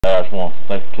I just want to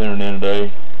thank you for tuning in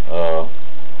today.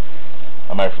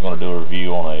 I'm actually going to do a review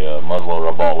on a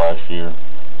muzzleloader I bought last year.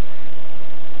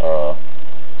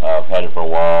 I've had it for a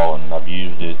while and I've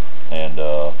used it, and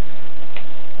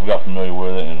I've got familiar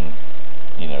with it, and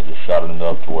just shot it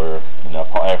enough to where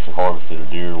I actually harvested a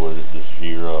deer with it this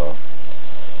year.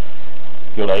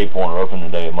 Killed an 8-pointer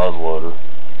opening day, a muzzleloader.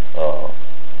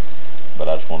 But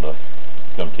I just wanted to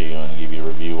come to you and give you a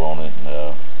review on it.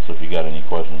 And so if you got any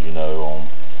questions,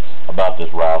 about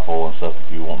this rifle and stuff,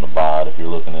 if you want to buy it, if you're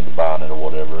looking into buying it or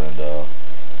whatever, and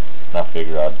I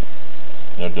figured I'd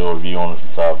do a review on it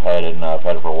since I've had it, and I've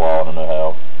had it for a while, and I know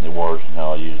how it works and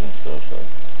how I use it and stuff. So,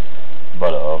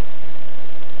 but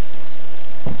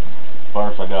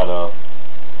first I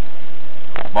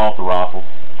bought the rifle.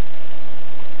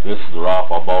 This is the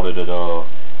rifle. I bought it at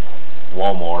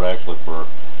Walmart actually for,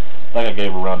 I think I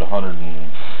gave around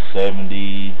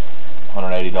 $170,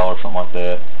 $180, something like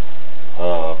that.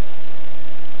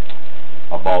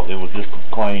 It was just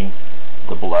plain,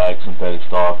 the black synthetic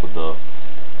stock with the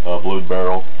blued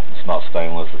barrel. It's not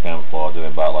stainless or camouflage, I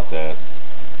didn't buy it like that.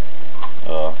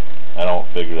 I don't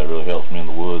figure that really helps me in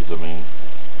the woods. I mean,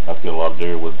 I kill a lot of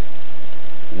deer with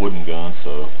wooden guns,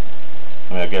 so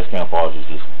I guess camouflage is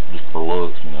just for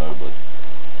looks, but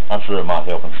I'm sure it might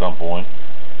help at some point.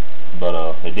 But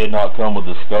it did not come with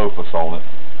the scope that's on it.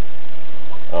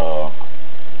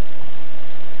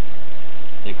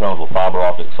 It comes with fiber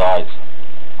optic sights,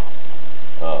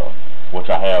 which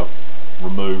I have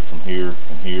removed from here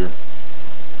and here.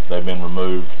 They've been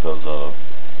removed because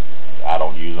I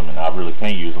don't use them, and I really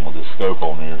can't use them with this scope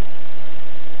on there.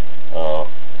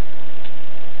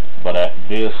 But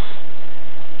this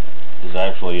is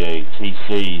actually a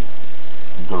TC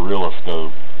Gorilla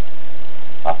scope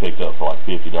I picked up for like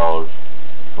 $50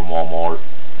 from Walmart.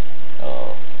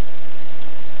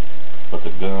 But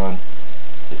the gun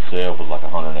itself was like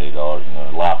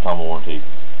 $180, lifetime warranty.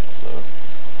 So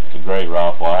it's a great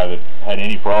rifle. I haven't had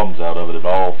any problems out of it at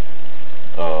all.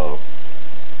 I'll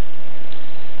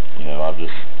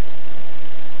just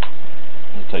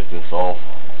take this off.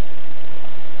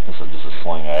 This is just a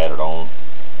sling I added on.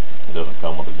 It doesn't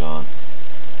come with a gun.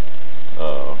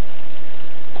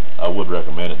 I would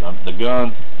recommend it. The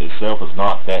gun itself is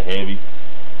not that heavy.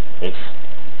 I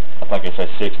think it's at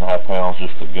 6.5 pounds,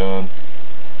 just the gun.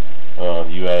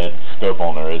 You add scope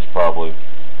on there, it's probably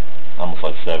almost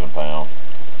like 7 pounds.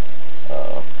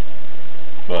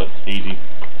 But easy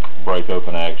break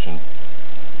open action.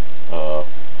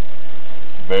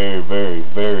 Very, very,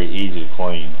 very easy to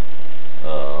clean.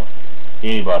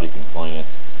 Anybody can clean it.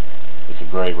 It's a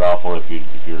great rifle if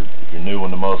you're new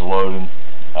into muzzle loading.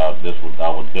 I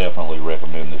would definitely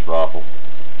recommend this rifle.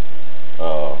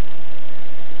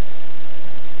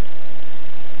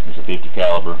 It's a 50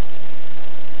 caliber.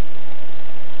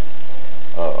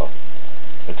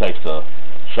 It takes the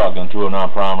shotgun 209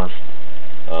 primers.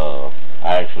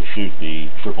 I actually shoot the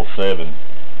 777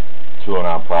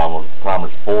 209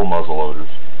 primers for muzzle loaders.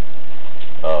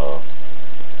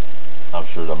 I'm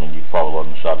sure, you probably load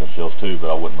them shotgun shells too, but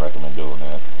I wouldn't recommend doing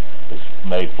that. It's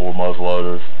made for muzzle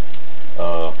loaders.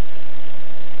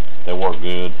 They work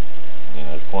good.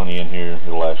 There's plenty in here.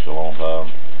 It'll last you a long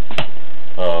time.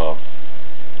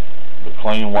 But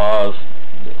clean wise,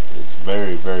 it's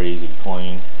very, very easy to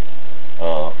clean.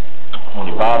 When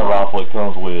you buy the rifle, it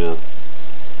comes with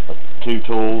 2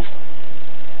 tools.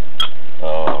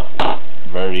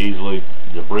 Very easily.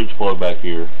 The breech plug back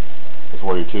here is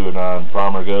where your 209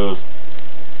 primer goes.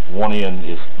 One end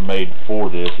is made for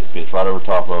this. It fits right over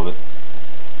top of it,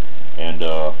 and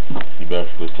you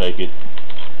basically take it,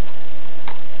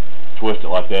 twist it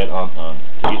like that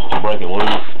to break it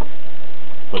loose.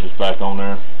 Put this back on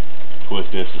there,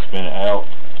 twist this to spin it out.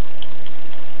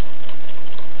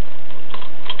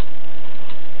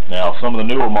 Now, some of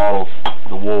the newer models,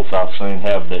 the Wolves I've seen,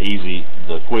 have the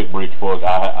quick breech plug.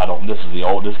 I don't. This is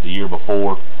the year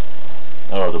before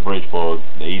the breech plug,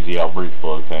 the easy out breech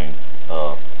plug came.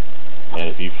 And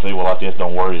if you see one like this,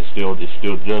 don't worry. It's still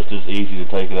just as easy to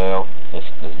take it out.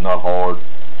 It's not hard.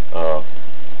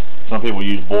 Some people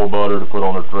use boar butter to put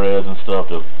on their threads and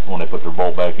stuff when they put their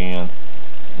bolt back in.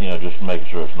 Just making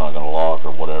sure it's not going to lock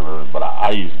or whatever. But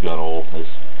I use gun oil.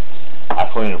 I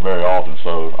clean it very often,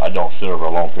 so I don't sit over a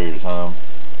long period of time.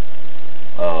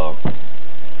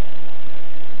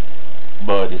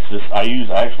 But it's just,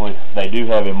 actually, they do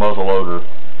have a muzzle loader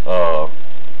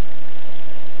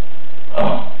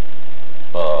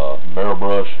barrel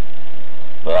brush,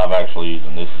 but I've actually used,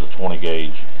 and this is a 20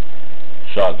 gauge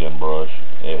shotgun brush.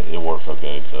 It works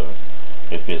okay, so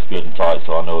it fits good and tight,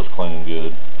 so I know it's cleaning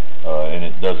good. And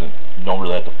it don't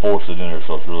really have to force it in there,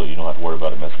 so it's really, you don't have to worry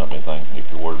about it messing up anything if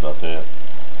you're worried about that.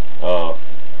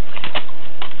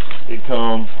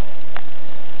 comes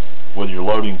with your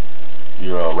loading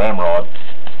your ramrod.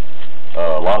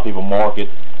 A lot of people mark it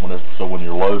when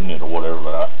you're loading it or whatever,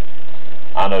 but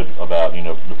I know about, you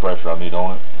know, the pressure I need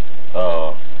on it.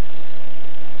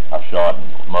 I've shot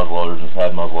muzzleloaders and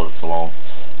had muzzleloaders so long.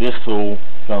 This tool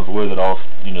comes with it also,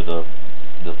 you know, the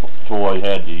tool you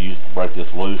had to use to break this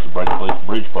loose, to break the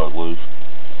breech plug loose,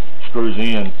 screws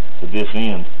in to this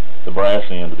end, the brass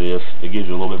end of this. It gives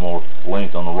you a little bit more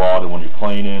length on the rod, and when you're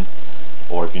cleaning,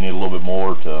 or if you need a little bit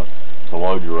more to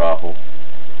load your rifle.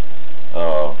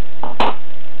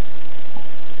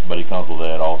 But it comes with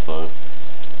that also.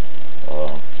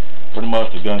 Pretty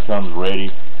much the gun comes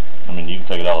ready. I mean, you can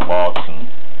take it out of the box, and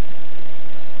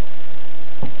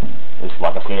it's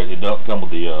like I said, it doesn't come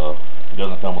with the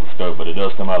scope, but it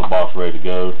does come out of the box ready to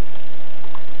go.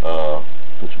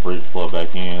 Put your breech plug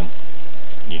back in.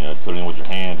 You know, put it in with your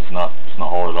hand. It's not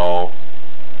hard at all.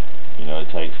 You know,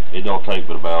 it don't take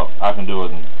but about, I can do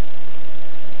it in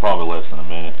probably less than a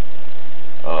minute.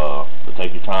 But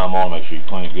take your time on, make sure you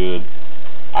clean it good.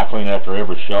 I clean after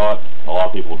every shot. A lot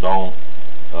of people don't.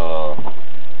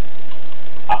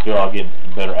 I feel I get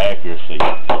better accuracy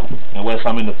unless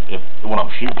I'm when I'm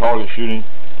target shooting.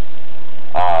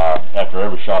 After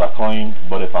every shot I clean.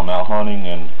 But if I'm out hunting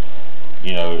and,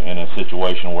 you know, in a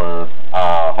situation where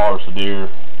I harvest a deer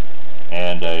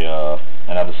and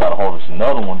I decide to harvest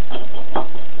another one,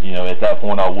 you know, at that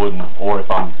point I wouldn't. Or if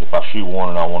I shoot one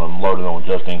and I want to load it on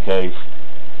just in case,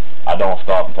 I don't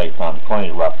stop and take time to clean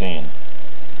it right then.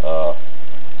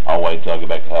 I'll wait until I get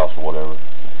back to the house or whatever.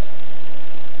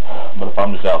 But if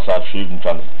I'm just outside shooting,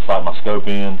 trying to sight my scope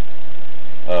in,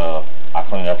 I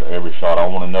clean after every shot. I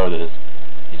want to know that it's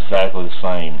exactly the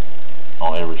same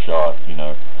on every shot, you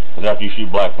know. Because after you shoot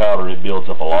black powder, it builds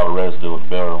up a lot of residue in the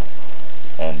barrel,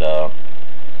 and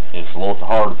it's a little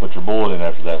hard to put your bullet in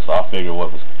after that. So I figure,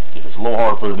 if it's a little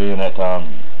hard to put it in that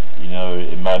time, you know,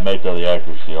 it may throw the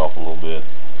accuracy off a little bit.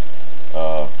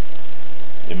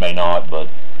 It may not, but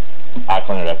I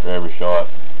clean it after every shot.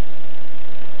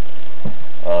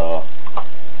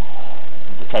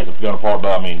 To take the gun apart,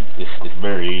 but I mean, it's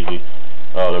very easy.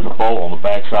 There's a bolt on the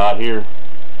back side here.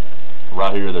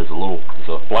 Right here, it's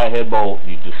a flathead bolt.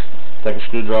 You just take a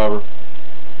screwdriver,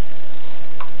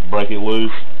 break it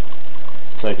loose,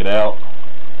 take it out.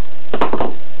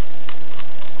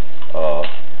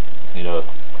 You know,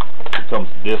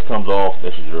 this comes off.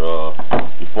 This is your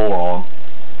forearm,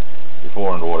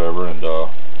 or whatever, and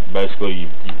basically you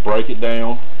break it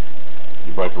down.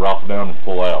 You break the rifle down and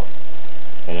pull out,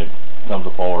 and it comes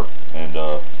apart, and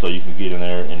so you can get in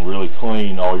there and really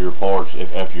clean all your parts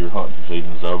after your hunting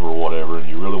season's over or whatever, and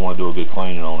you really want to do a good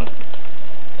cleaning on it.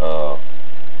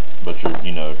 But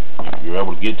you're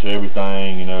able to get to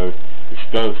everything. You know, your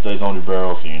scope stays on your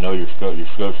barrel, so you know your scope's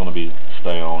going to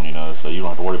stay on. You know, so you don't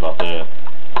have to worry about that.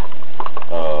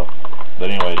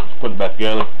 But anyway, just put it back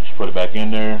together. Just put it back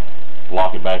in there,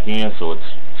 lock it back in so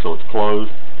it's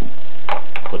closed.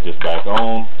 Put this back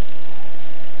on,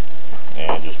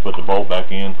 and just put the bolt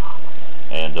back in,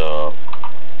 and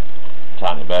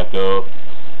tighten it back up,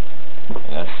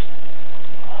 and that's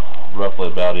roughly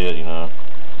about it. You know,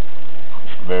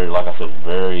 it's very, like I said,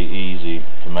 very easy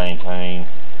to maintain.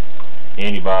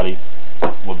 Anybody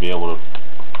would be able to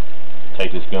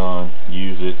take this gun,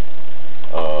 use it.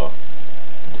 The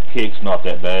kick's not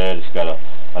that bad. It's got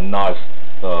a nice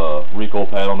recoil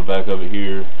pad on the back of it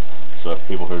here. So if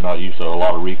people who are not used to a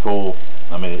lot of recoil,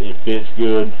 I mean, it fits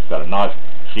good. It's got a nice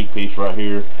cheek piece right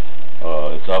here.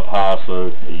 It's up high,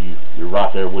 so you're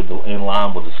right there in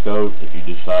line with the scope if you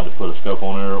decide to put a scope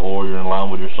on there, or you're in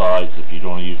line with your sights if you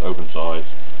don't want to use open sights.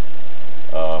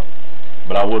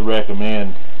 But I would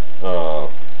recommend,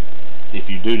 if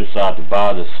you do decide to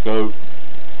buy this scope,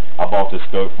 I bought this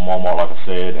scope from Walmart, like I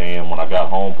said, and when I got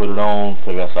home, put it on,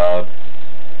 took it outside,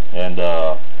 and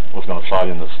was going to sight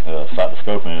the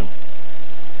scope in.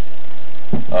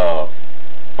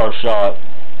 First shot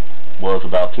was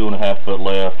about 2.5 foot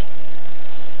left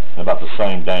and about the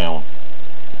same down.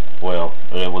 Well,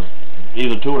 it was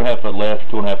either 2.5 foot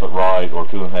left, 2.5 foot right, or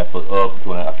 2.5 foot up.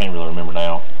 I can't really remember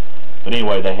now. But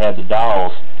anyway, they had the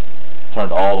dials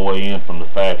turned all the way in from the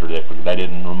factory. They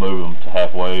didn't remove them to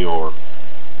halfway, or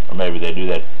maybe they do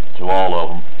that to all of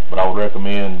them. But I would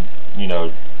recommend, you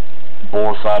know,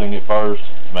 bore sighting it first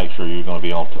to make sure you're going to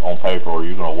be on paper, or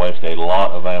you're going to waste a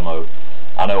lot of ammo.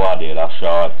 I know I did. I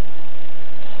shot,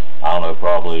 I don't know,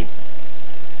 probably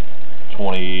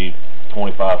 20,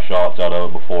 25 shots out of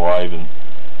it before I even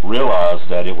realized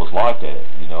that it was like that.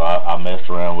 You know, I messed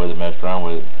around with it,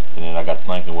 and then I got to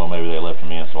thinking, well, maybe they left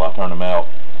them in, so I turned them out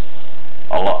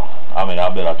a lot. I mean, I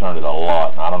bet I turned it a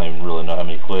lot. I don't even really know how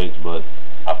many clicks, but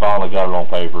I finally got it on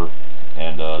paper,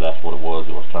 and that's what it was.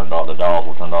 It was turned off. The dials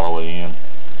were turned all the way in.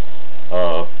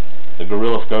 The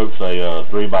Gorilla scope's a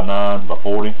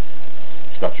 3x9x40.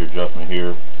 It's got your adjustment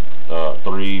here,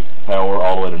 3 power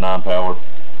all the way to 9 power.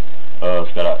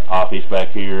 It's got an eyepiece back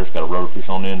here. It's got a rotor piece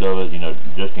on the end of it. You know,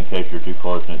 just in case you're too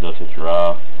close and it does hit your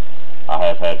eye. I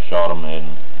have had shot them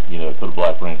and, you know, put a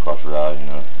black ring across your eye. You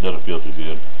know, it doesn't feel too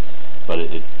good, but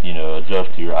it you know,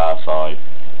 adjusts to your eyesight,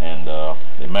 and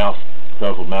it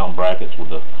comes with mounting brackets with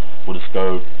the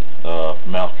scope.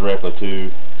 Mounts directly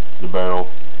to the barrel,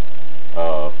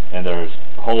 and there's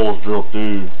holes drilled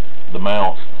through the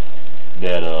mounts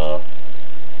that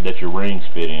your rings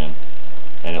fit in,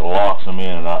 and it locks them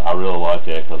in. And I really like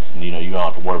that, because you know, you don't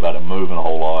have to worry about it moving a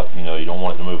whole lot. You know, you don't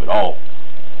want it to move at all.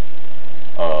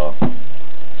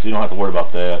 So you don't have to worry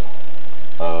about that.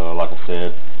 Like I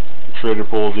said, the trigger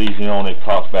pulls easy on it,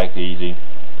 cocks back easy.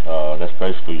 That's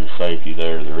basically your safety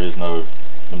there.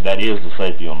 That is the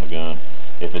safety on the gun.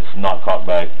 If it's not cocked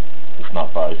back, it's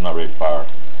not ready to fire.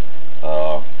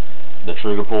 The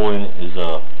trigger pull in it is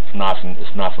it's nice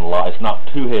and light. It's not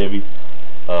too heavy.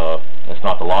 It's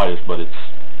not the lightest, but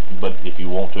if you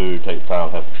want to take the time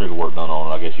to have the trigger work done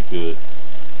on it, I guess you could.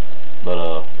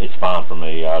 But it's fine for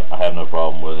me. I have no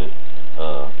problem with it.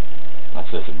 Like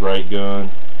I said, it's a great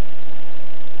gun.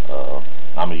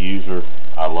 I'm a user.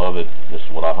 I love it. This is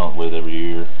what I hunt with every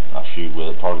year. I shoot with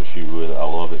it, target shoot with it. I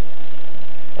love it.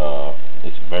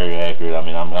 It's very accurate. I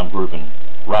mean, I'm grouping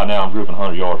right now. I'm grouping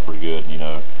 100 yards pretty good. You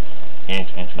know, inch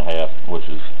and a half, which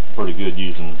is pretty good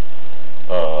using.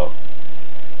 But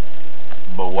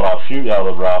what I shoot out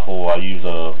of the rifle, I use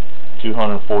a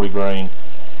 240 grain.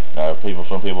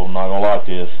 Some people are not gonna like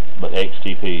this, but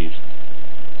XTPs.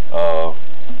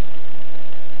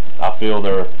 I feel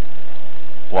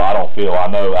well, I don't feel. I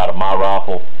know out of my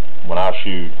rifle, when I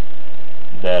shoot,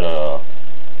 that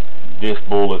this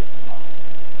bullet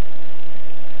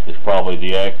is probably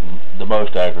the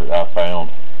most accurate I've found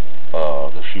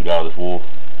to shoot out of this wolf.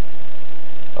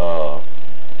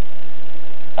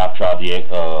 I've tried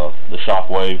the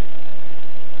Shockwave.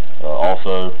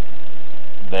 Also,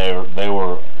 they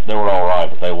were all right,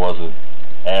 but they wasn't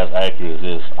as accurate as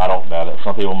this. I don't doubt it.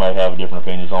 Some people may have different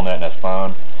opinions on that, and that's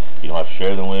fine. You don't have to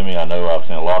share them with me. I know I've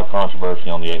seen a lot of controversy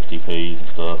on the XTPs and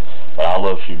stuff, but I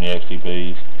love shooting the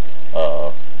XTPs.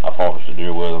 I've harvested a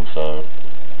deer with them, so.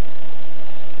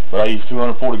 But I use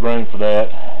 240 grain for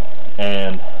that,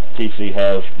 and TC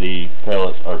has the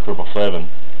pellets, or 777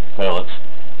 pellets.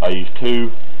 I use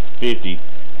 250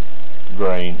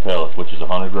 grain pellets, which is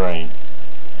 100 grain.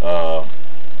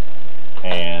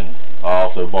 And I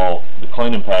also bought the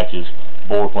cleaning patches,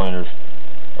 bore cleaners,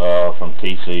 from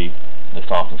TC, the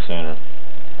Thompson Center,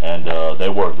 and they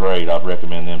work great. I'd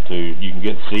recommend them too. You can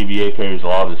get the CVA carries a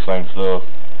lot of the same stuff.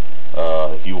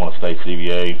 If you want to stay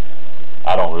CVA,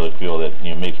 I don't really feel that,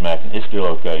 you know, mix matching. It's still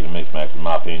okay to mix match, in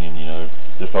my opinion. You know,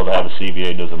 just because I have a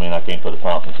CVA doesn't mean I can't put a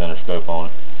Thompson Center scope on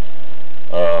it.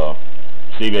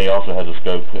 CVA also has a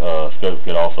scope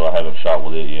kit. Also, I haven't shot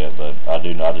with it yet, but I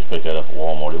just picked that up at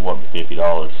Walmart. It wasn't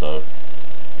 $50, so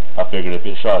I figured if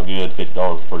it shot good,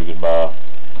 $50 is a pretty good buy.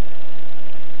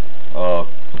 So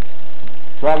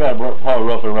I got probably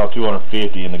roughly around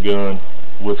 250 in the gun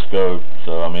with scope.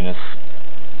 So I mean, it's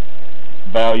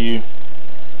value.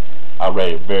 I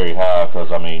rate it very high,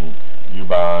 because I mean, you're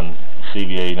buying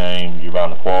CVA name, you're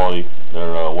buying the quality,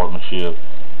 their workmanship.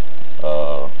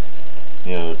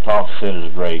 You know, Thompson Center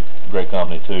is a great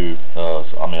company too. So,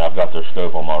 I mean, I've got their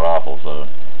scope on my rifle, so.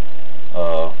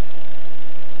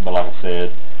 But like I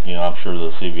said, you know, I'm sure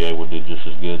the CVA would do just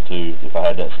as good too if I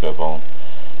had that scope on.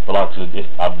 But like I said,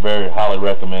 I very highly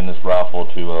recommend this rifle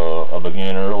to a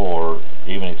beginner or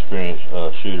even experienced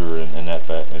shooter in that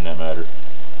matter.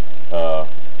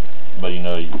 But you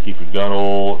know, you keep your gun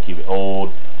oil, keep it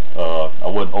oiled. I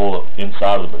wouldn't oil it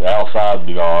inside of the outside would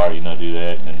be alright, you know, do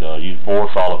that, and use bore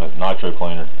solvent nitro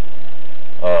cleaner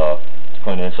to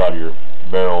clean the inside of your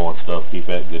barrel and stuff, keep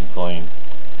that good and clean.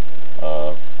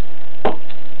 But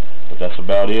that's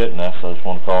about it, and I just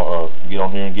want to get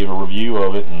on here and give a review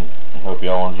of it, and hope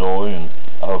y'all enjoy, and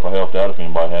I hope I helped out if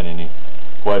anybody had any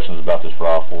questions about this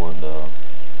rifle. And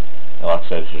like I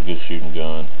said, it's a good shooting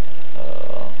gun.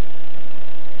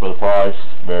 For the price,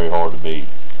 very hard to beat.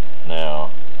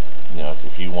 Now, you know,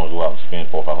 if you want to go out and spend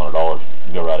 $400 or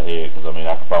 $500, go right ahead, because I mean,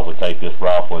 I could probably take this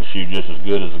rifle and shoot just as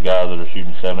good as the guys that are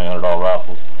shooting $700, $800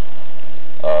 rifles.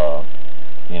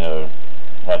 You know,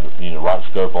 have the right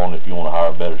scope on it if you want to hire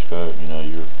a better scope. You know,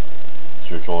 it's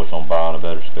your choice on buying a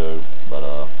better scope.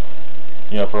 But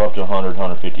you know, for up to 100,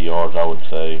 150 yards, I would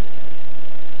say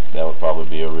that would probably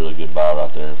be a really good buy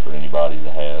right there for anybody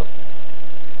to have.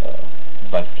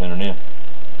 Thanks for tuning in.